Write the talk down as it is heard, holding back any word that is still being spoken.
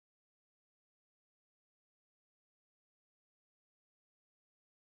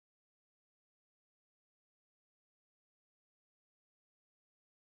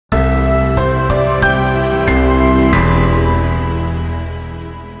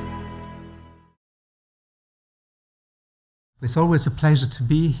It's always a pleasure to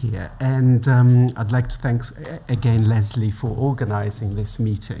be here, and I'd like to thank again Leslie for organizing this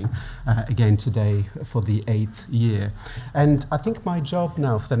meeting again today for the 8th year. And I think my job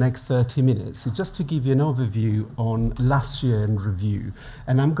now for the next 30 minutes is just to give you an overview on last year in review.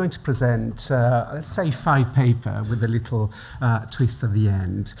 And I'm going to present, let's say, 5 papers with a little twist at the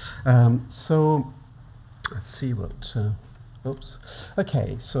end. So let's see what... Oops.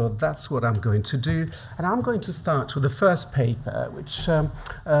 Okay, so that's what I'm going to do. And I'm going to start with the first paper, which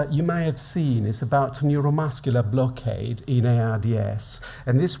you may have seen is about neuromuscular blockade in ARDS.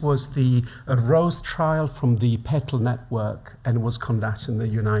 And this was the ROSE trial from the PETAL network and was conducted in the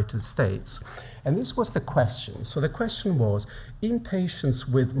United States. And this was the question. So the question was, in patients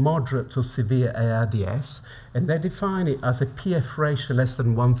with moderate to severe ARDS, and they define it as a PF ratio less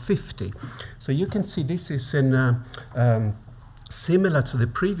than 150. So you can see this is in similar to the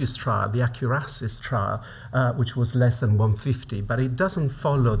previous trial, the Accurasis trial, which was less than 150, but it doesn't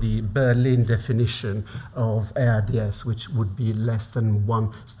follow the Berlin definition of ARDS, which would be less than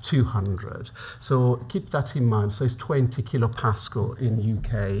 200. So keep that in mind. So it's 20 kilopascal in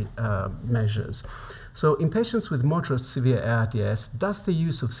UK measures. So in patients with moderate severe ARDS, does the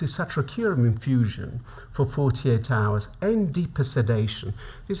use of cisatracurium infusion for 48 hours and deeper sedation,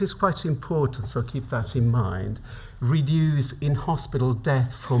 this is quite important, so keep that in mind, reduce in-hospital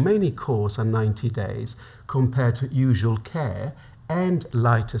death from any cause at 90 days compared to usual care and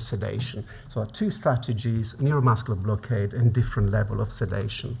lighter sedation? So 2 strategies, neuromuscular blockade and different level of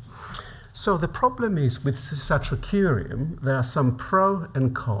sedation. So the problem is with cisatracurium, there are some pro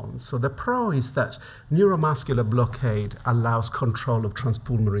and cons. So the pro is that neuromuscular blockade allows control of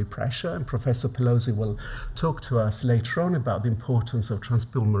transpulmonary pressure, and Professor Pelosi will talk to us later on about the importance of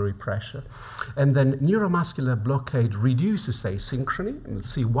transpulmonary pressure. And then neuromuscular blockade reduces asynchrony, and we'll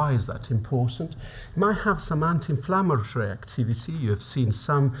see why is that important. It might have some anti-inflammatory activity. You have seen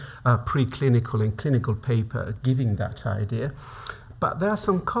some preclinical and clinical paper giving that idea. But there are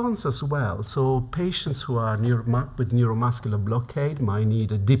some cons as well. So patients who are with neuromuscular blockade might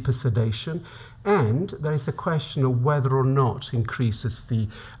need a deeper sedation. And there is the question of whether or not increases the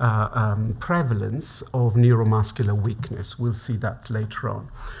prevalence of neuromuscular weakness. We'll see that later on.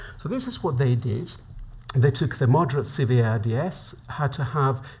 So this is what they did. They took the moderate severe ARDS, had to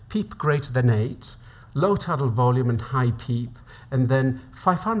have PEEP greater than 8, low tidal volume and high PEEP, and then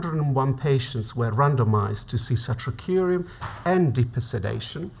 501 patients were randomized to cisatracurium and deeper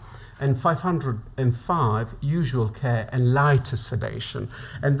sedation, and 505 usual care and lighter sedation.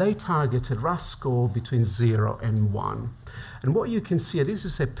 And they targeted RASS score between 0 and 1. And what you can see, this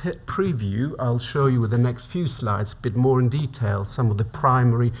is a preview. I'll show you with the next few slides a bit more in detail some of the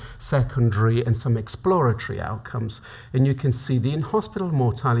primary, secondary, and some exploratory outcomes. And you can see the in-hospital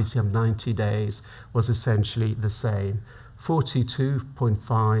mortality of 90 days was essentially the same,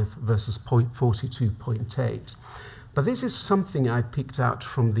 42.5 versus 42.8. But this is something I picked out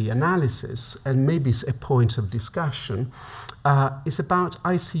from the analysis, and maybe it's a point of discussion. It's about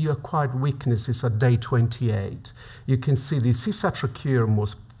ICU-acquired weaknesses at day 28. You can see the cisatracurium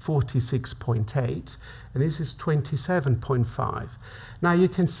was 46.8, and this is 27.5. Now you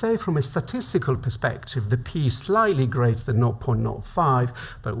can say from a statistical perspective the p is slightly greater than 0.05,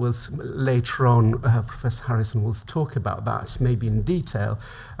 but later on Professor Harrison will talk about that maybe in detail.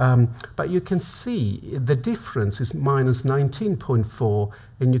 But you can see the difference is minus 19.4,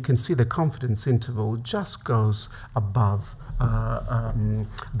 and you can see the confidence interval just goes above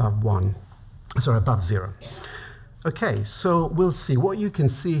above 0. Okay, so we'll see. What you can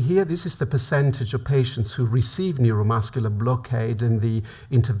see here, this is the percentage of patients who receive neuromuscular blockade in the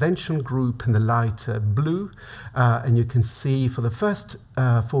intervention group in the lighter blue. And you can see for the first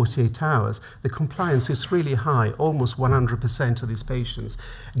 48 hours, the compliance is really high. Almost 100% of these patients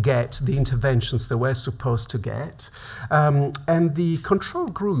get the interventions they were supposed to get. And the control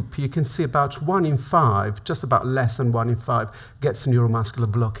group, you can see about 1 in 5, just about less than 1 in 5, gets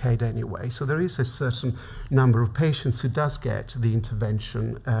neuromuscular blockade anyway. So there is a certain number of patients who does get the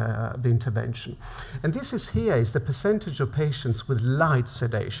intervention. And this is here is the percentage of patients with light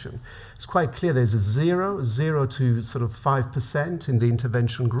sedation. It's quite clear there's a 0 to sort of 5% in the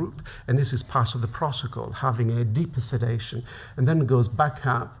intervention group, and this is part of the protocol, having a deeper sedation, and then it goes back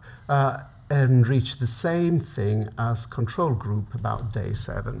up and reach the same thing as control group about day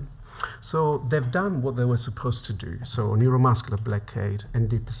 7. So they've done what they were supposed to do, so neuromuscular blockade and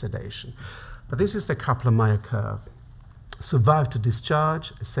deeper sedation. But this is the Kaplan-Meier curve. Survive to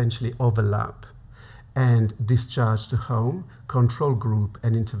discharge, essentially overlap, and discharge to home, control group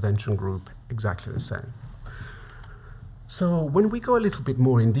and intervention group, exactly the same. So when we go a little bit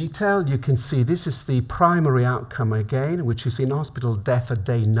more in detail, you can see this is the primary outcome again, which is in hospital death at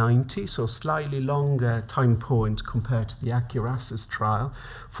day 90, so slightly longer time point compared to the Accurasis trial,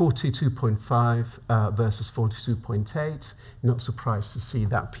 42.5 versus 42.8. Not surprised to see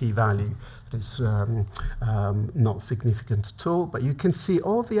that p-value that is not significant at all, but you can see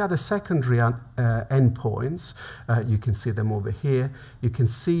all the other secondary endpoints. You can see them over here. You can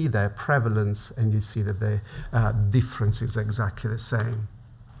see their prevalence, and you see that the difference is exactly the same.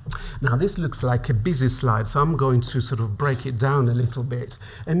 Now, this looks like a busy slide, so I'm going to sort of break it down a little bit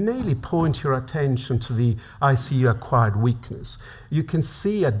and mainly point your attention to the ICU-acquired weakness. You can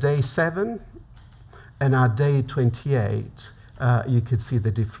see at day 7 and at day 28, you could see the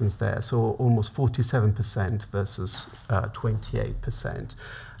difference there, so almost 47% versus 28%.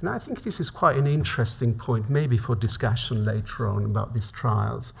 And I think this is quite an interesting point, maybe for discussion later on about these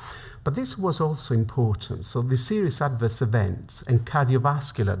trials. But this was also important. So the serious adverse events and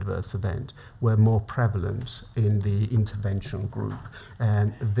cardiovascular adverse events were more prevalent in the intervention group.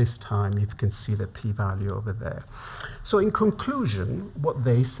 And this time you can see the p-value over there. So in conclusion, what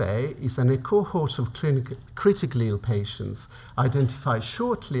they say is that a cohort of critically ill patients identified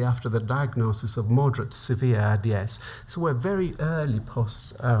shortly after the diagnosis of moderate to severe ARDS, so we're very early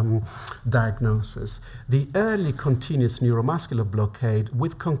post-diagnosis, the early continuous neuromuscular blockade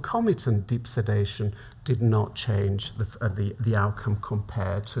with concomitant deep sedation did not change the outcome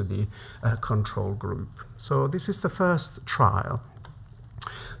compared to the control group. So this is the first trial.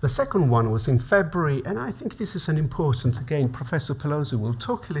 The second one was in February, and I think this is an important, again, Professor Pelosi will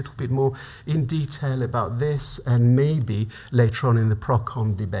talk a little bit more in detail about this, and maybe later on in the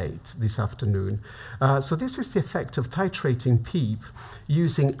pro-con debate this afternoon. So this is the effect of titrating PEEP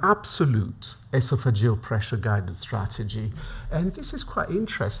using absolute esophageal pressure guided strategy. And this is quite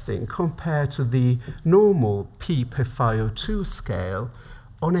interesting compared to the normal PEEP FiO2 scale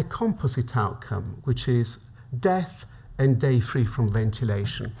on a composite outcome, which is death and day free from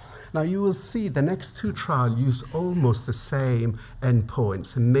ventilation. Now you will see the next two trials use almost the same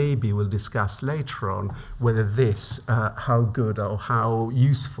endpoints, and maybe we'll discuss later on whether this, how good or how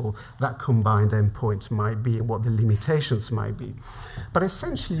useful that combined endpoint might be and what the limitations might be. But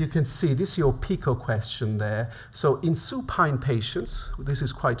essentially you can see, this is your PICO question there. So in supine patients, this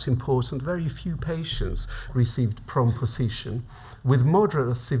is quite important, very few patients received prone position. With moderate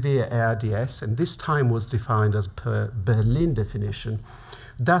or severe ARDS, and this time was defined as per Berlin definition,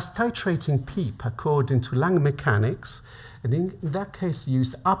 does titrating PEEP according to lung mechanics, and in that case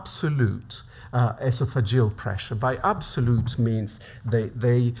used absolute esophageal pressure. By absolute means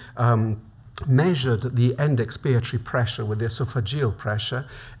they measured the end expiratory pressure with the esophageal pressure,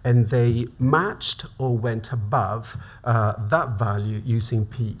 and they matched or went above that value using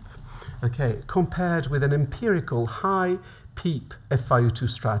PEEP. Okay, compared with an empirical high PEEP FiO2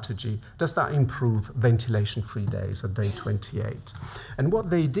 strategy, does that improve ventilation-free days at day 28? And what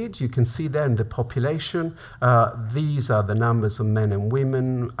they did, you can see there in the population, these are the numbers of men and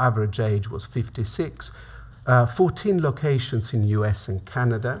women, average age was 56, 14 locations in US and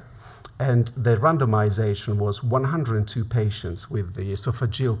Canada, and the randomization was 102 patients with the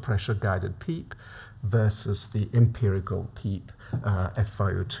esophageal pressure-guided PEEP versus the empirical PEEP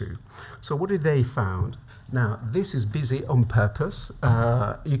FiO2. So what did they found? Now, this is busy on purpose.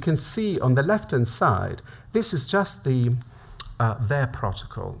 You can see on the left-hand side, this is just their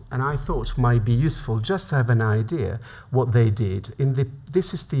protocol, and I thought might be useful just to have an idea what they did.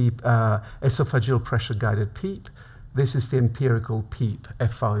 This is the esophageal pressure-guided PEEP. This is the empirical PEEP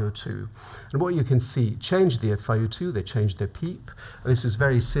FiO2. And what you can see, change the FiO2, they changed their PEEP. This is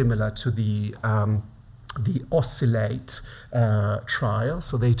very similar to the Oscillate trial,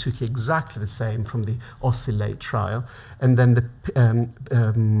 so they took exactly the same from the Oscillate trial. And then the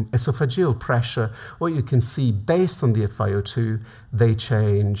esophageal pressure, what you can see based on the FiO2, they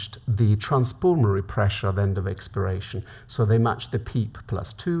changed the transpulmonary pressure at the end of expiration. So they matched the PEEP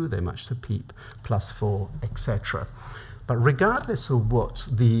 +2, they matched the PEEP +4, etc. But regardless of what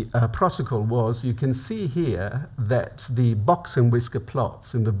the protocol was, you can see here that the box and whisker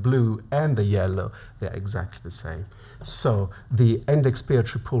plots in the blue and the yellow, they're exactly the same. So the end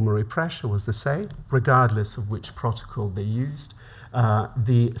expiratory pulmonary pressure was the same, regardless of which protocol they used.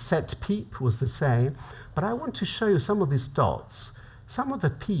 The set PEEP was the same, but I want to show you some of these dots. Some of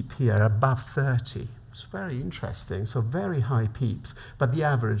the PEEP here are above 30. It's very interesting, so very high PEEPs, but the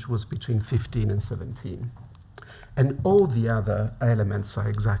average was between 15 and 17. And all the other elements are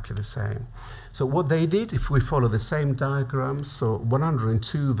exactly the same. So what they did, if we follow the same diagram, so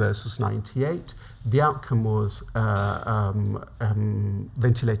 102 versus 98, the outcome was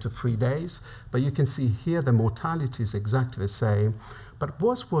ventilator-free days. But you can see here the mortality is exactly the same. But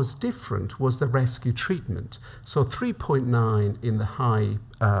what was different was the rescue treatment. So 3.9 in the high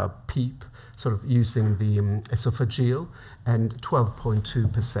PEEP, sort of using the esophageal, and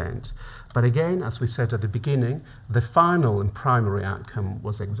 12.2%. But again, as we said at the beginning, the final and primary outcome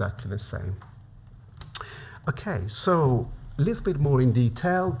was exactly the same. Okay, so a little bit more in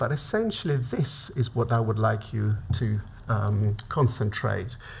detail, but essentially this is what I would like you to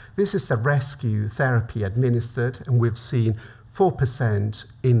concentrate. This is the rescue therapy administered, and we've seen 4%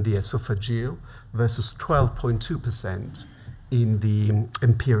 in the esophageal versus 12.2% in the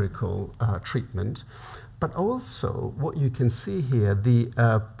empirical treatment. But also, what you can see here, the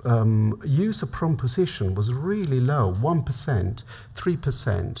use of promposition was really low, 1%,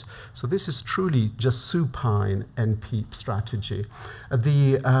 3%. So this is truly just supine and PEEP strategy.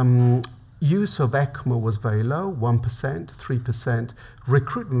 The use of ECMO was very low, 1%, 3%.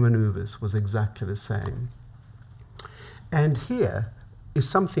 Recruitment maneuvers was exactly the same. And here is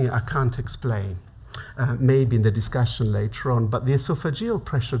something I can't explain. Maybe in the discussion later on, but the esophageal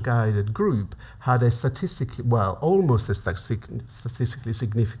pressure-guided group had a statistically, well, almost a statistically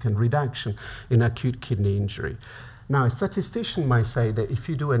significant reduction in acute kidney injury. Now, a statistician might say that if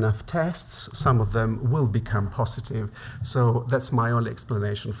you do enough tests, some of them will become positive. So that's my only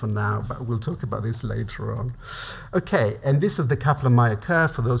explanation for now, but we'll talk about this later on. Okay, and this is the Kaplan-Meier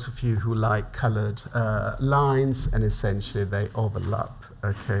curve for those of you who like colored lines, and essentially they overlap,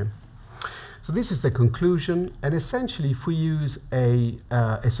 okay? So this is the conclusion, and essentially if we use a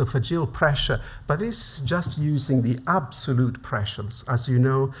esophageal pressure, but this is just using the absolute pressures. As you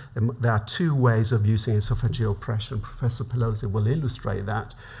know, there are two ways of using esophageal pressure, and Professor Pelosi will illustrate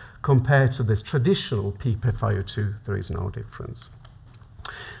that. Compared to this traditional PEEP FiO2, there is no difference.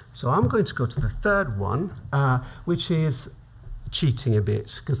 So I'm going to go to the third one, which is cheating a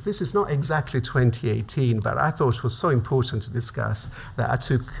bit, because this is not exactly 2018, but I thought it was so important to discuss that I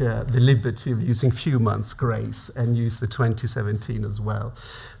took the liberty of using few months grace and used the 2017 as well.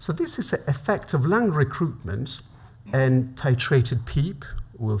 So this is the effect of lung recruitment and titrated PEEP,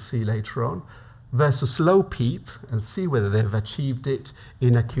 we'll see later on, versus low PEEP, and see whether they've achieved it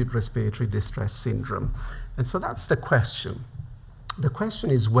in acute respiratory distress syndrome. And so that's the question. The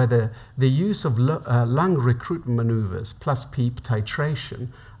question is whether the use of lung recruitment maneuvers plus PEEP titration,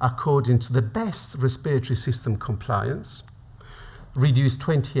 according to the best respiratory system compliance, reduced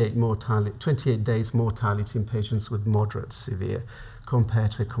 28 days mortality in patients with moderate severe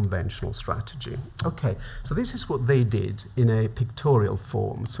compared to a conventional strategy. Okay, so this is what they did in a pictorial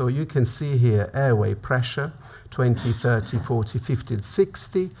form. So you can see here airway pressure, 20, 30, 40, 50, and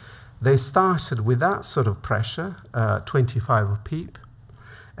 60. They started with that sort of pressure, 25 of PEEP,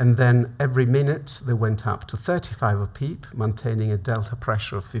 and then every minute they went up to 35 of PEEP, maintaining a delta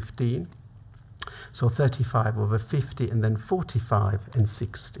pressure of 15. So 35 over 50, and then 45 and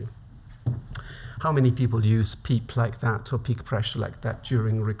 60. How many people use PEEP like that or peak pressure like that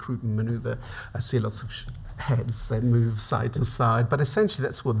during recruitment maneuver? I see lots of heads that move side to side, but essentially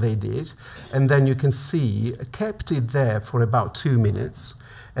that's what they did. And then you can see, kept it there for about 2 minutes,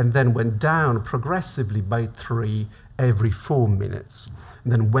 and then went down progressively by 3 every 4 minutes.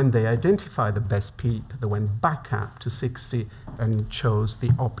 And then when they identified the best PEEP, they went back up to 60 and chose the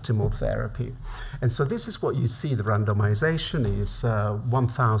optimal therapy. And so this is what you see. The randomization is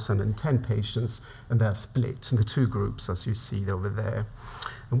 1,010 patients, and they're split in the two groups, as you see over there.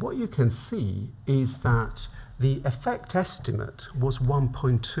 And what you can see is that the effect estimate was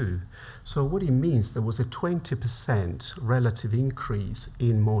 1.2. So what it means, there was a 20% relative increase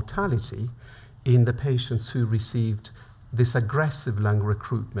in mortality in the patients who received this aggressive lung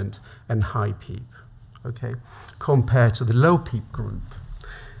recruitment and high PEEP, okay, compared to the low PEEP group.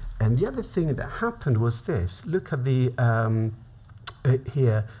 And the other thing that happened was this. Look at the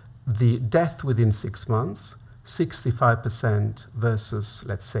here, the death within 6 months, 65% versus,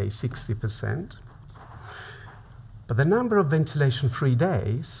 let's say, 60%. But the number of ventilation-free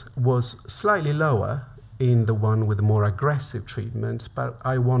days was slightly lower in the one with the more aggressive treatment, but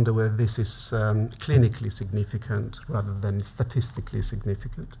I wonder whether this is clinically significant rather than statistically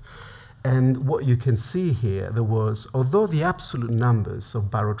significant. And what you can see here, there was, although the absolute numbers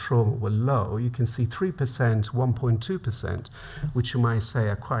of barotrauma were low, you can see 3%, 1.2%, which you might say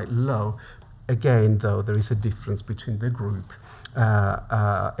are quite low. Again, though, there is a difference between the group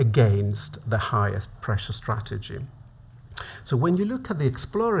against the highest pressure strategy. So when you look at the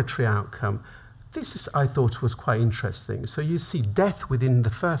exploratory outcome, this is, I thought, was quite interesting. So you see death within the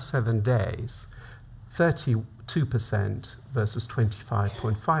first 7 days, 32% versus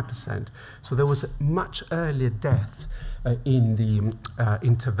 25.5%. So there was a much earlier death in the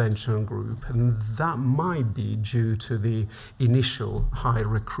intervention group, and that might be due to the initial high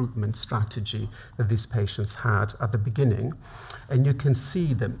recruitment strategy that these patients had at the beginning. And you can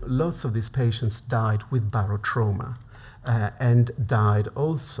see that lots of these patients died with barotrauma and died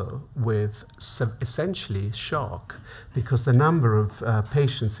also with essentially shock, because the number of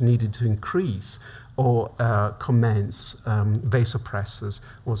patients needed to increase or commence vasopressors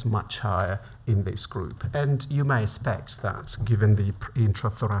was much higher in this group. And you may expect that given the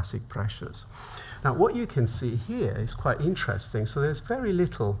intrathoracic pressures. Now, what you can see here is quite interesting. So there's very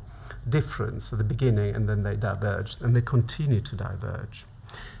little difference at the beginning, and then they diverge, and they continue to diverge.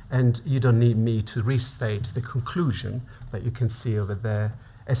 And you don't need me to restate the conclusion that you can see over there.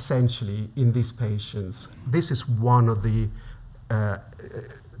 Essentially, in these patients, this is one of the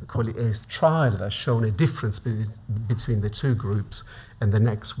call it a trial that's shown a difference between the two groups, and the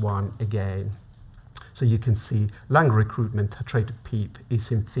next one again. So you can see lung recruitment titrated PEEP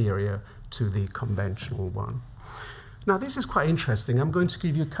is inferior to the conventional one. Now, this is quite interesting. I'm going to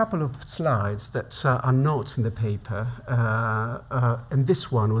give you a couple of slides that are not in the paper, and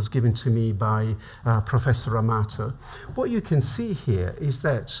this one was given to me by Professor Amato. What you can see here is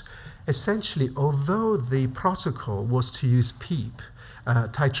that essentially, although the protocol was to use PEEP,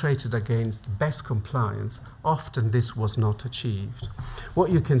 titrated against best compliance, often this was not achieved. What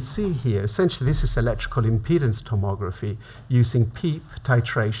you can see here, essentially this is electrical impedance tomography using PEEP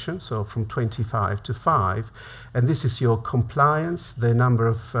titration, so from 25 to 5, and this is your compliance, the number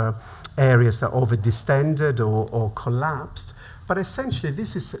of areas that over-distended or collapsed. But essentially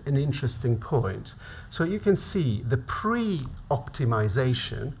this is an interesting point. So you can see the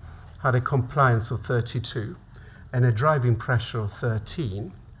pre-optimization had a compliance of 32, and a driving pressure of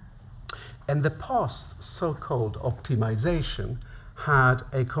 13. And the post so-called optimization had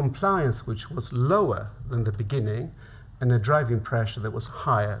a compliance which was lower than the beginning and a driving pressure that was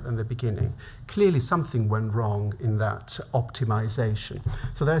higher than the beginning. Clearly something went wrong in that optimization.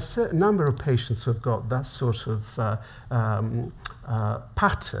 So there are a certain number of patients who have got that sort of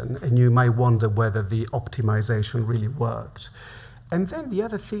pattern, and you might wonder whether the optimization really worked. And then the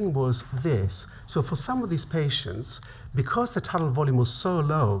other thing was this. So for some of these patients, because the tidal volume was so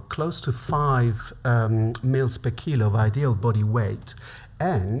low, close to 5 mils per kilo of ideal body weight,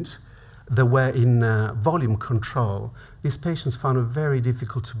 and they were in volume control, these patients found it very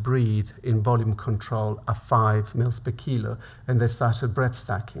difficult to breathe in volume control at 5 mils per kilo, and they started breath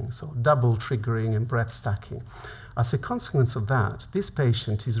stacking, so double triggering and breath stacking. As a consequence of that, this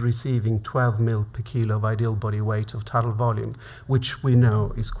patient is receiving 12 mil per kilo of ideal body weight of tidal volume, which we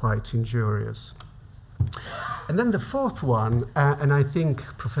know is quite injurious. And then the fourth one, and I think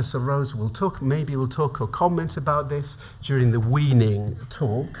Professor Rose will talk, maybe will talk or comment about this during the weaning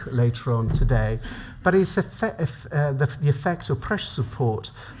talk later on today, but it's the effect of pressure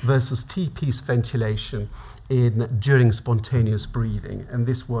support versus T-piece ventilation during spontaneous breathing. And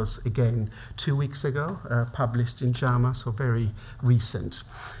this was, again, 2 weeks ago, published in JAMA, so very recent.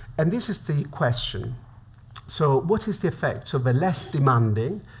 And this is the question. So what is the effect of a less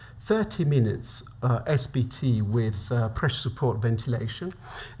demanding 30 minutes SBT with pressure support ventilation?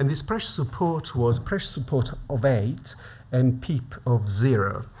 And this pressure support was pressure support of 8 and PEEP of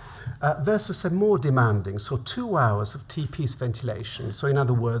 0. Versus a more demanding, so 2 hours of T-piece ventilation. So in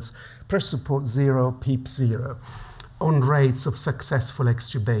other words, pressure support 0, PEEP 0, on rates of successful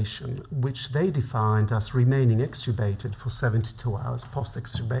extubation, which they defined as remaining extubated for 72 hours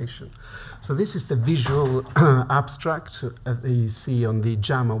post-extubation. So this is the visual abstract that you see on the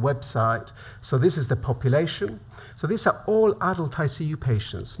JAMA website. So this is the population. So these are all adult ICU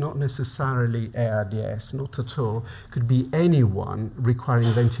patients, not necessarily ARDS, not at all. Could be anyone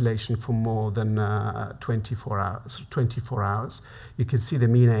requiring ventilation for more than 24 hours. You can see the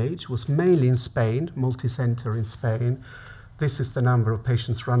mean age was mainly in Spain, multi-center in Spain. This is the number of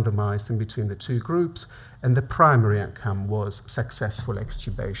patients randomized in between the two groups, and the primary outcome was successful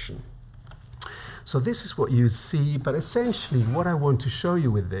extubation. So this is what you see, but essentially what I want to show you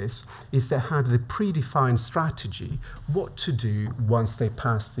with this is they had the predefined strategy, what to do once they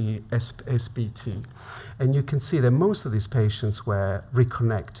passed the SBT. And you can see that most of these patients were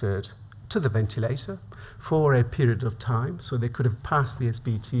reconnected to the ventilator for a period of time, so they could have passed the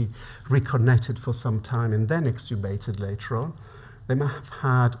SBT, reconnected for some time, and then extubated later on. They might have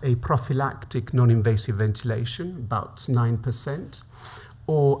had a prophylactic non-invasive ventilation, about 9%.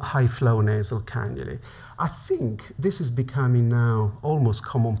 or high flow nasal cannulae. I think this is becoming now almost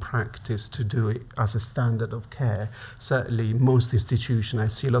common practice to do it as a standard of care. Certainly most institutions, I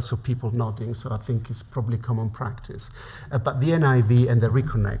see lots of people nodding, so I think it's probably common practice. But the NIV and the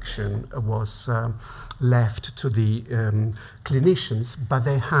reconnection was left to the clinicians, but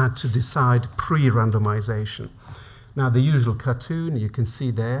they had to decide pre-randomization. Now the usual cartoon, you can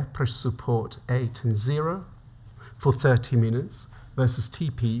see there, pressure support 8 and 0 for 30 minutes versus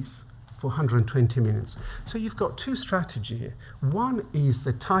TPs for 120 minutes. So you've got two strategies here. One is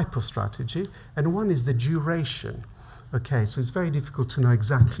the type of strategy, and one is the duration. Okay, so it's very difficult to know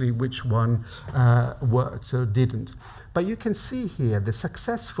exactly which one worked or didn't. But you can see here the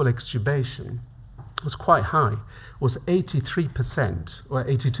successful extubation was quite high, was 83% or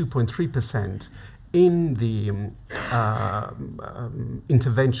 82.3% in the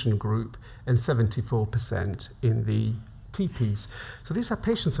intervention group and 74% in the TPs. So these are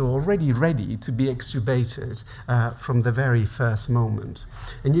patients who are already ready to be extubated from the very first moment.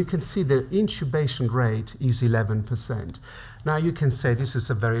 And you can see the intubation rate is 11%. Now you can say this is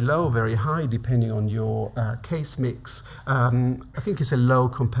a very low, very high, depending on your case mix. I think it's a low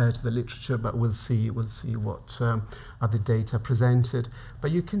compared to the literature, but we'll see what are the data presented.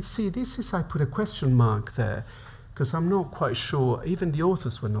 But you can see this is, I put a question mark there, because I'm not quite sure, even the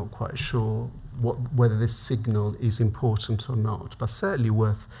authors were not quite sure whether this signal is important or not, but certainly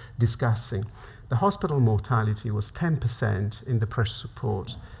worth discussing. The hospital mortality was 10% in the pressure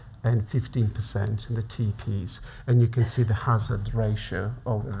support and 15% in the TPs, and you can see the hazard ratio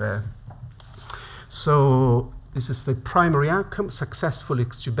over there. So this is the primary outcome, successful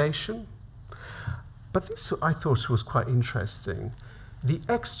extubation. But this I thought was quite interesting. The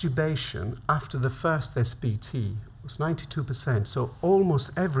extubation after the first SBT was 92%, so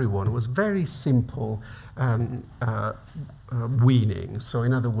almost everyone was very simple weaning. So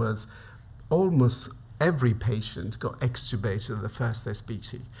in other words, almost every patient got extubated at the first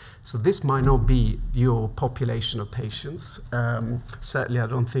SBT. So this might not be your population of patients. Certainly I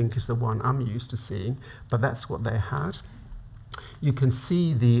don't think it's the one I'm used to seeing, but that's what they had. You can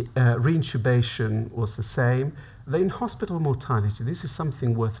see the reintubation was the same. The in-hospital mortality, this is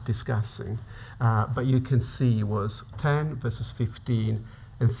something worth discussing, but you can see was 10 versus 15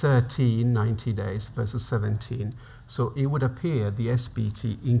 and 13, 90 days versus 17. So it would appear the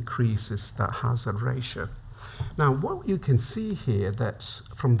SBT increases that hazard ratio. Now, what you can see here that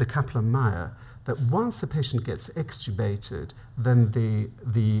from the Kaplan-Meier, that once the patient gets extubated, then the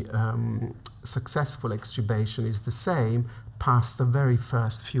successful extubation is the same past the very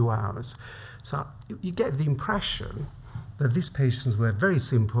first few hours. So you get the impression that these patients were very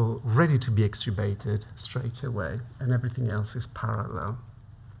simple, ready to be extubated straight away, and everything else is parallel.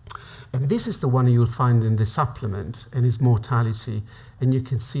 And this is the one you'll find in the supplement, and is mortality. And you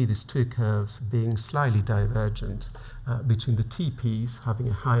can see these two curves being slightly divergent between the TPs having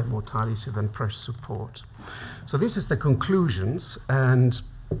a higher mortality than pressure support. So this is the conclusions, and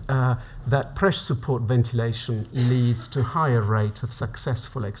that pressure support ventilation leads to higher rate of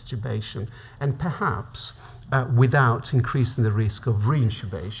successful extubation, and perhaps without increasing the risk of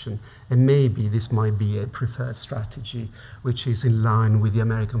reintubation. And maybe this might be a preferred strategy, which is in line with the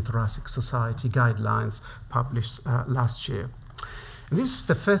American Thoracic Society guidelines published last year. And this is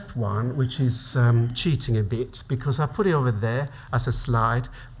the fifth one, which is cheating a bit, because I put it over there as a slide,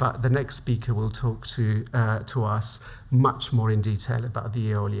 but the next speaker will talk to us much more in detail about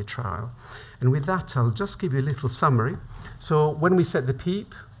the Aeolia trial. And with that, I'll just give you a little summary. So when we set the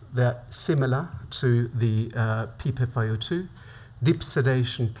PEEP, they're similar to the PEEP FiO2. Deep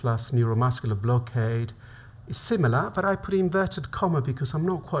sedation plus neuromuscular blockade is similar, but I put inverted comma because I'm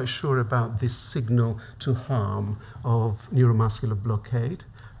not quite sure about this signal to harm of neuromuscular blockade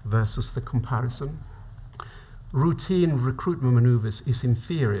versus the comparison. Routine recruitment maneuvers is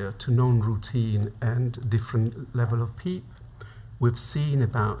inferior to non-routine and different level of PEEP. We've seen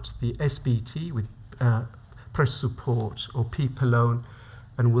about the SBT with pressure support or PEEP alone,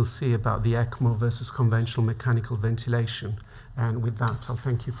 and we'll see about the ECMO versus conventional mechanical ventilation. And with that, I'll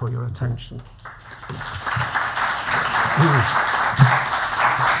thank you for your attention.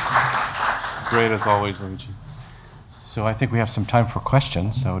 Great as always, Luigi. So I think we have some time for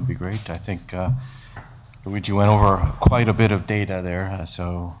questions. That would be great. I think Luigi went over quite a bit of data there.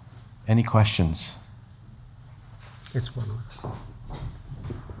 So any questions? It's one.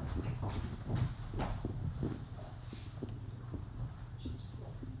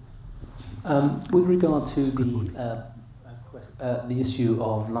 With regard to the issue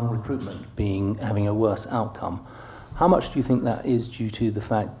of lung recruitment having a worse outcome, how much do you think that is due to the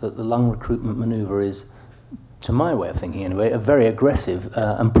fact that the lung recruitment maneuver is to my way of thinking anyway, a very aggressive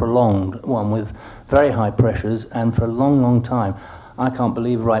and prolonged one with very high pressures and for a long, long time. I can't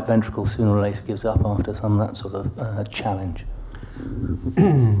believe right ventricle sooner or later gives up after some that sort of challenge.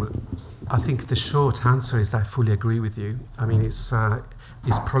 I think the short answer is that I fully agree with you. I mean, it's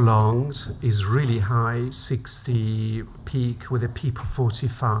prolonged, is really high, 60 peak with a peak of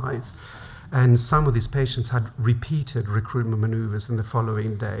 45. And some of these patients had repeated recruitment maneuvers in the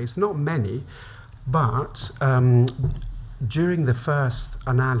following days. Not many, but during the first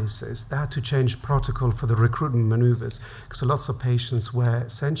analysis, they had to change protocol for the recruitment maneuvers because lots of patients were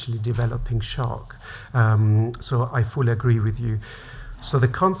essentially developing shock. So I fully agree with you. So the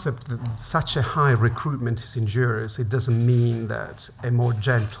concept that such a high recruitment is injurious, it doesn't mean that a more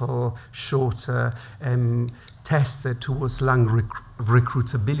gentle, shorter, tested towards lung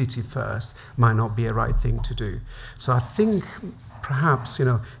recruitability first might not be a right thing to do. So I think perhaps,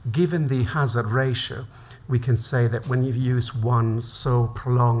 given the hazard ratio, we can say that when you use one so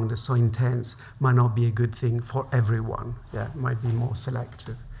prolonged, so intense, might not be a good thing for everyone. Yeah, it might be more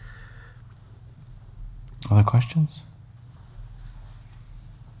selective. Other questions?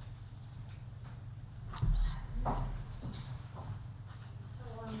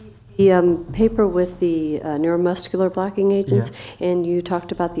 The paper with the neuromuscular blocking agents, and you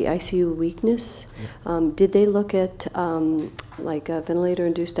talked about the ICU weakness. Did they look at like a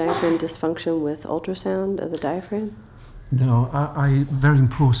ventilator-induced diaphragm dysfunction with ultrasound of the diaphragm? No, very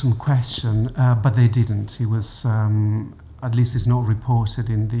important question, but they didn't. It was, at least it's not reported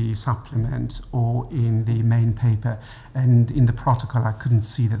in the supplement or in the main paper, and in the protocol I couldn't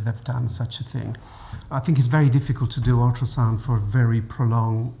see that they've done such a thing. I think it's very difficult to do ultrasound for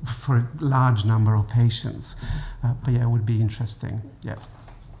a large number of patients, but yeah, it would be interesting, yeah.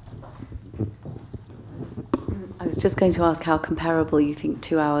 I was just going to ask how comparable you think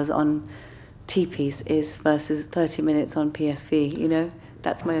 2 hours on T-piece is versus 30 minutes on PSV,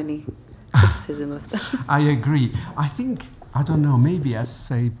 That's my only criticism of that. I agree. I think, I don't know, maybe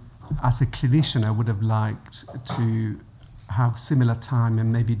as a clinician I would have liked to have similar time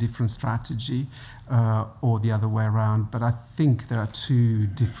and maybe different strategy or the other way around, but I think there are two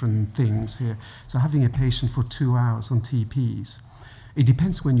different things here. So having a patient for 2 hours on TPs, it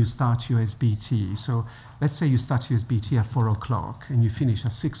depends when you start USBT. So let's say you start USBT at 4 o'clock and you finish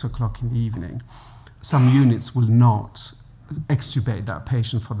at 6 o'clock in the evening. Some units will not extubate that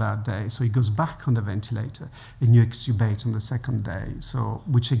patient for that day, so he goes back on the ventilator and you extubate on the second day, so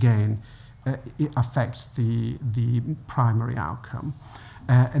which again it affects the primary outcome.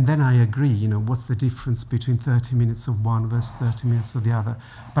 And then I agree, what's the difference between 30 minutes of one versus 30 minutes of the other?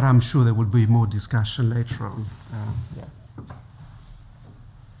 But I'm sure there will be more discussion later on. Yeah.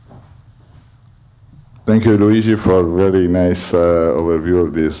 Thank you, Luigi, for a very nice overview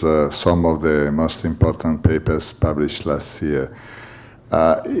of this, some of the most important papers published last year.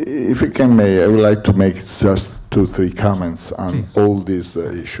 If I may, I would like to make just 2-3 comments on Please. All these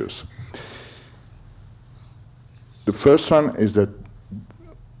issues. The first one is that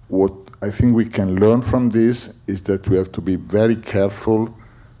what I think we can learn from this is that we have to be very careful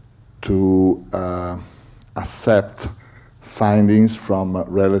to accept findings from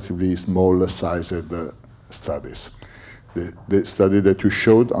relatively small sized studies. The study that you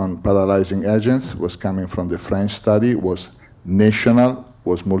showed on paralyzing agents was coming from the French study, was national,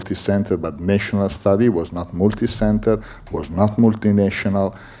 was multi-center, but national study, was not multi-center, was not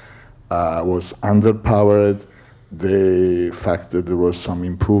multinational, was underpowered. The fact that there was some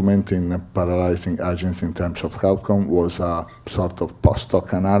improvement in paralyzing agents in terms of outcome was a sort of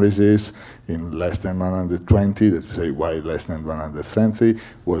post-hoc analysis in less than 120, that say why less than 130,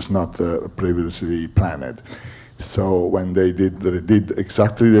 was not previously planned. So when they did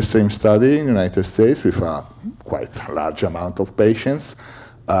exactly the same study in the United States with a quite large amount of patients,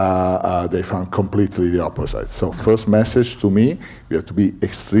 they found completely the opposite. So first message to me, we have to be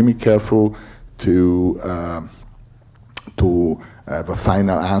extremely careful to have a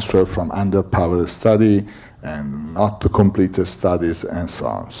final answer from underpowered study and not completed studies and so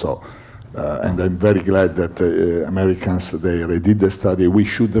on. So, and I'm very glad that the Americans, they redid the study. We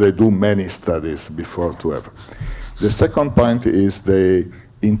should redo many studies before to have. The second point is the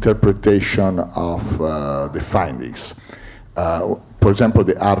interpretation of the findings. For example,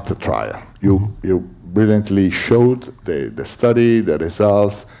 the ART trial. You brilliantly showed the study, the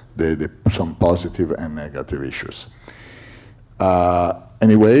results, some positive and negative issues.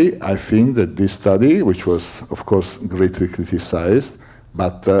 Anyway, I think that this study, which was, of course, greatly criticized,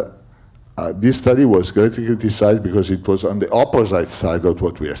 but this study was greatly criticized because it was on the opposite side of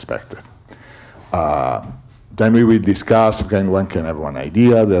what we expected. then we will discuss, again, one can have one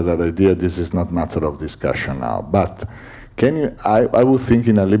idea, the other idea, this is not matter of discussion now. But I would think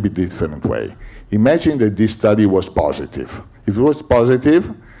in a little bit different way. Imagine that this study was positive. If it was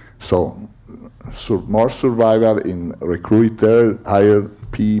positive, so more survival in recruiter, higher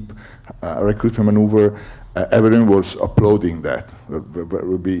PEEP, recruitment maneuver, everyone was applauding that.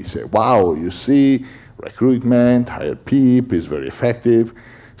 Would be say, wow, you see, recruitment, higher PEEP is very effective.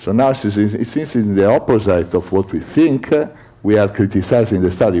 So now since it's in the opposite of what we think, we are criticizing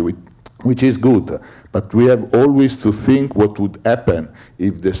the study, which is good. But we have always to think what would happen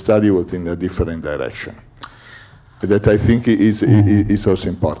if the study was in a different direction. That I think is also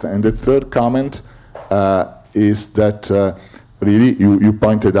important. And the third comment is that really you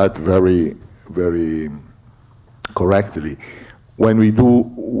pointed out very, very correctly. When we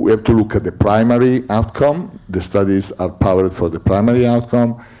have to look at the primary outcome. The studies are powered for the primary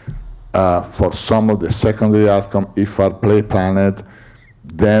outcome. For some of the secondary outcome, if are planned,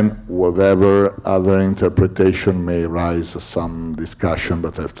 then whatever other interpretation may rise some discussion,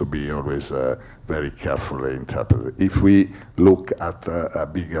 but have to be always very carefully interpreted. If we look at a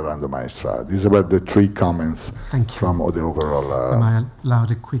bigger randomized trial. These are the three comments from the overall. Am I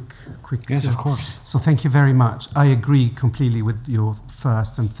allowed a quick? Yes, of course. So thank you very much. I agree completely with your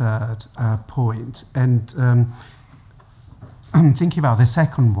first and third point. And thinking about the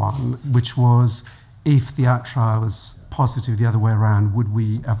second one, which was if the ART trial was positive the other way around, would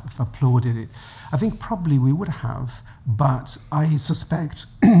we have applauded it? I think probably we would have, but I suspect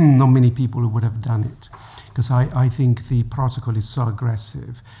not many people would have done it, because I think the protocol is so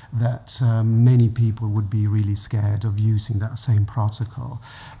aggressive that many people would be really scared of using that same protocol.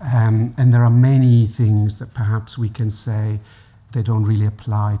 And there are many things that perhaps we can say they don't really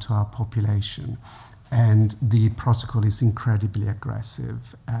apply to our population. And the protocol is incredibly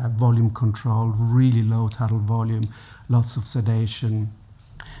aggressive. Volume control, really low total volume, lots of sedation,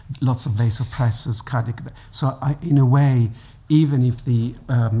 lots of vasopressors, cardiac. So in a way, even if the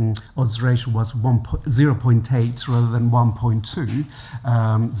odds ratio was 0.8 rather than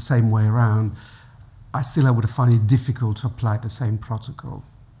 1.2, the same way around, I would find it difficult to apply the same protocol,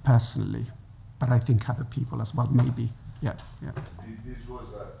 personally. But I think other people as well, maybe. Yeah. This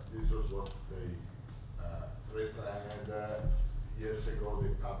was what they replanned years ago.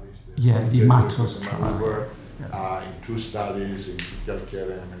 They published the Matos trial. In two studies in Critical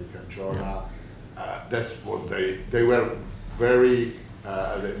Care and American Journal. That's what they were very.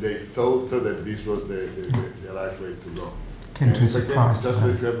 They thought that this was the right way to go. Just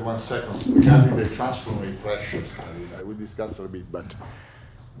if you have 1 second, regarding the transformatory pressure study, I will discuss a bit, but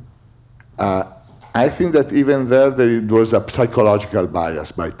I think that even there was a psychological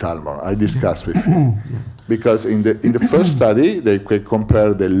bias by Talmor. I discussed with you. Because in the first study, they could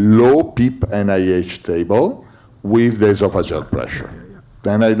compare the low PEEP NIH table with the esophageal pressure.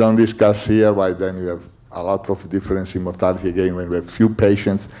 Then I don't discuss here why then you have a lot of difference in mortality again when we have few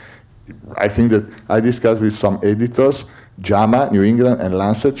patients. I think that I discussed with some editors, JAMA, New England, and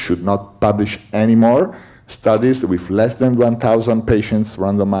Lancet should not publish any more studies with less than 1,000 patients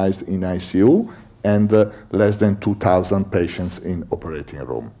randomized in ICU and less than 2,000 patients in operating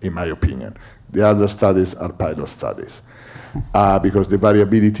room, in my opinion. The other studies are pilot studies because the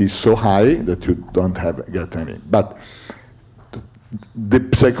variability is so high that you don't get any. But the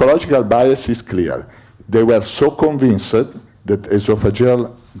psychological bias is clear. They were so convinced that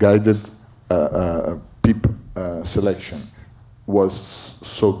esophageal guided PEEP selection was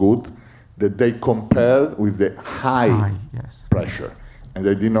so good that they compared with the high pressure. And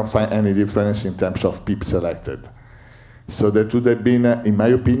they did not find any difference in terms of PEEP selected. So that would have been, in my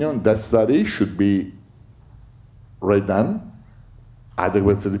opinion, that study should be redone,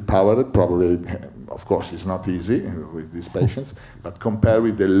 adequately powered, probably, of course, it's not easy with these patients, but compare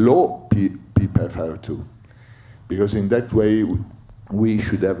with the low PEEP FiO2. Because in that way, we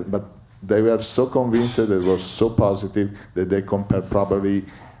should have, but they were so convinced that it was so positive that they compared probably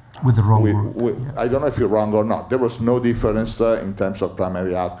with the wrong group. I don't know if you're wrong or not. There was no difference in terms of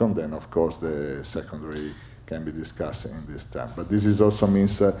primary outcome. Then, of course, the secondary can be discussed in this time. But this is also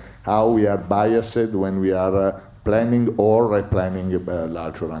means how we are biased when we are planning or replanning a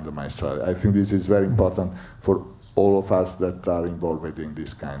larger randomized trial. I think this is very important for all of us that are involved in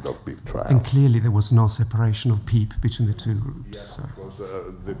this kind of big trials. And clearly there was no separation of PEEP between the two groups. Yes, so.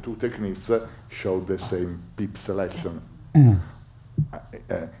 Because the two techniques showed the same PEEP selection.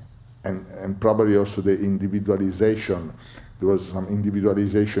 And probably also the individualization. There was some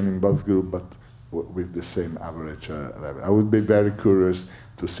individualization in both groups, but with the same average level. I would be very curious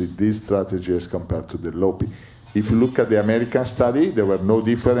to see these strategies compared to the low PEEP. if you look at the American study, there were no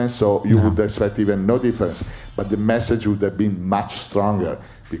difference, so you would expect even no difference. But the message would have been much stronger,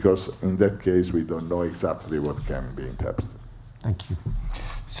 because in that case, we don't know exactly what can be interpreted. Thank you.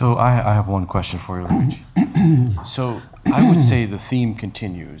 So I have one question for you, Luigi. So I would say the theme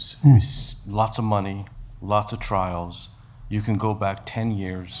continues. Lots of money, lots of trials. You can go back 10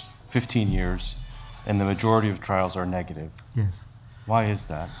 years, 15 years, and the majority of trials are negative. Yes. Why is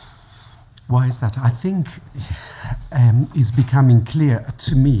that? Why is that? I think it's becoming clear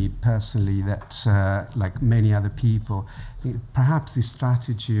to me personally that, like many other people, perhaps the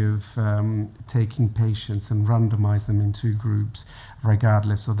strategy of taking patients and randomize them into groups,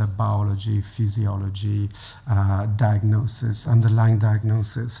 regardless of their biology, physiology, diagnosis, underlying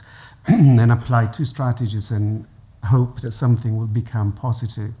diagnosis, and apply two strategies and hope that something will become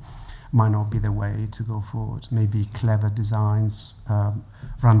positive, might not be the way to go forward. Maybe clever designs,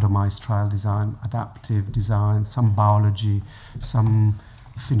 randomized trial design, adaptive design, some biology, some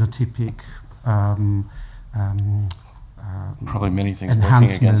phenotypic probably many things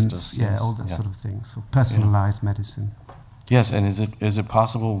enhancements, working against us. yeah, all that sort of thing. So personalized medicine. Yes, and is it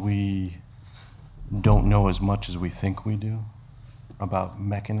possible we don't know as much as we think we do about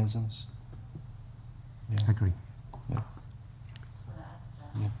mechanisms? Yeah. I agree. Yeah.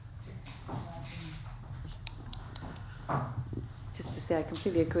 Just to say, I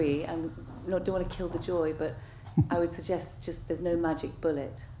completely agree, and don't want to kill the joy, but I would suggest just there's no magic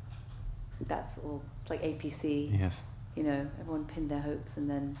bullet. That's all. It's like APC. Yes. You know, everyone pinned their hopes, and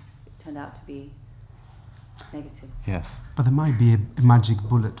then it turned out to be negative. Yes. But there might be a magic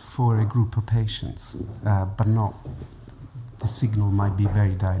bullet for a group of patients, but not. The signal might be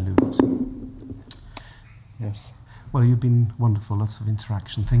very dilute. Yes. Well, you've been wonderful. Lots of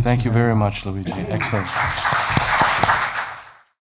interaction. Thank you. Thank you very much, Luigi. Excellent.